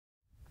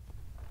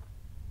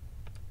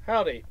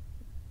Howdy.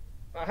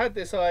 I had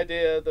this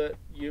idea that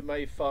you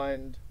may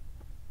find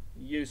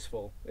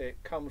useful.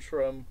 It comes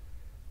from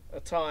a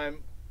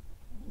time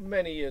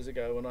many years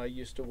ago when I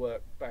used to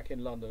work back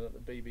in London at the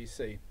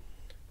BBC.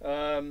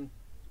 Um,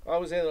 I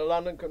was in a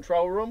London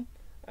control room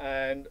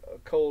and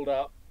called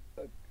up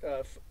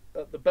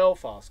at the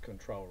Belfast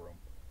control room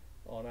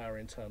on our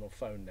internal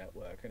phone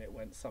network, and it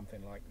went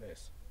something like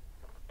this.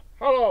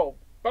 Hello,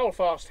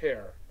 Belfast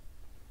here.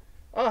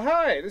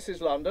 Hi, this is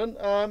London.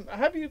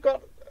 Have you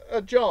got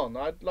a John?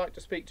 I'd like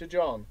to speak to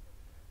John.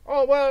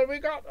 Oh, well, we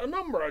got a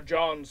number of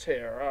Johns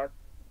here.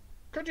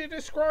 Could you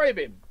describe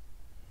him?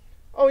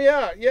 Oh,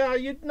 yeah,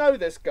 you'd know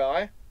this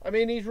guy. I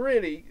mean,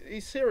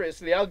 he's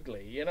seriously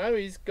ugly, you know?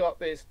 He's got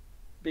this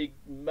big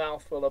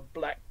mouthful of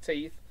black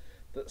teeth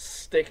that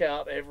stick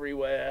out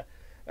everywhere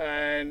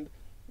and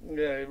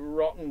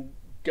rotten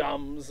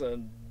gums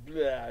and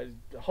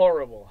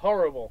horrible,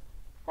 horrible.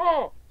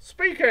 Oh,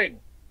 speaking!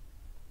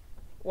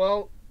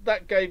 Well,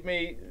 that gave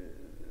me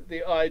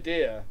the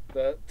idea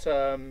that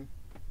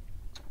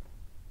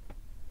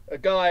a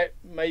guy,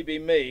 maybe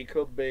me,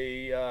 could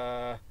be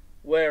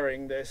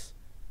wearing this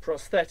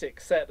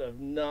prosthetic set of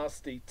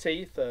nasty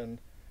teeth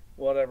and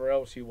whatever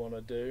else you want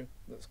to do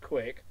that's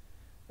quick,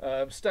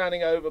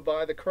 standing over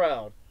by the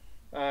crowd.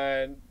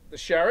 And the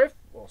sheriff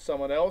or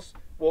someone else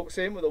walks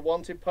in with a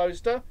wanted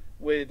poster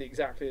with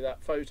exactly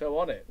that photo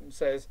on it and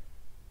says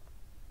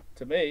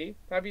to me,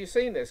 have you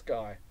seen this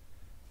guy?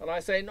 And I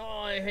say, no,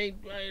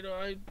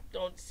 I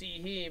don't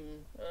see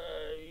him.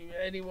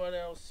 Anyone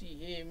else see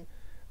him?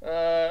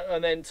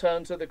 And then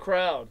turn to the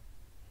crowd.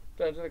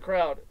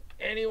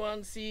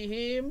 Anyone see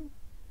him?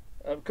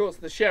 Of course,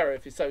 the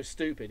sheriff is so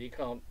stupid he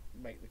can't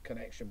make the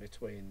connection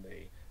between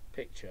the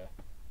picture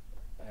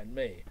and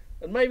me.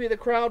 And maybe the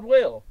crowd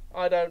will.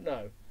 I don't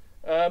know.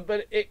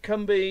 But it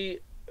can be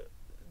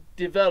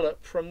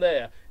developed from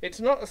there.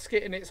 It's not a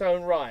skit in its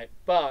own right,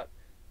 but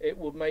it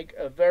will make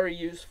a very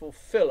useful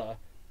filler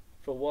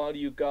for while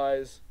you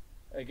guys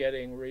are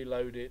getting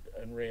reloaded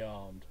and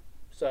rearmed.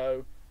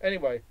 So,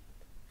 anyway,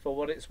 for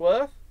what it's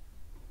worth,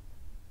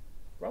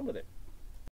 run with it.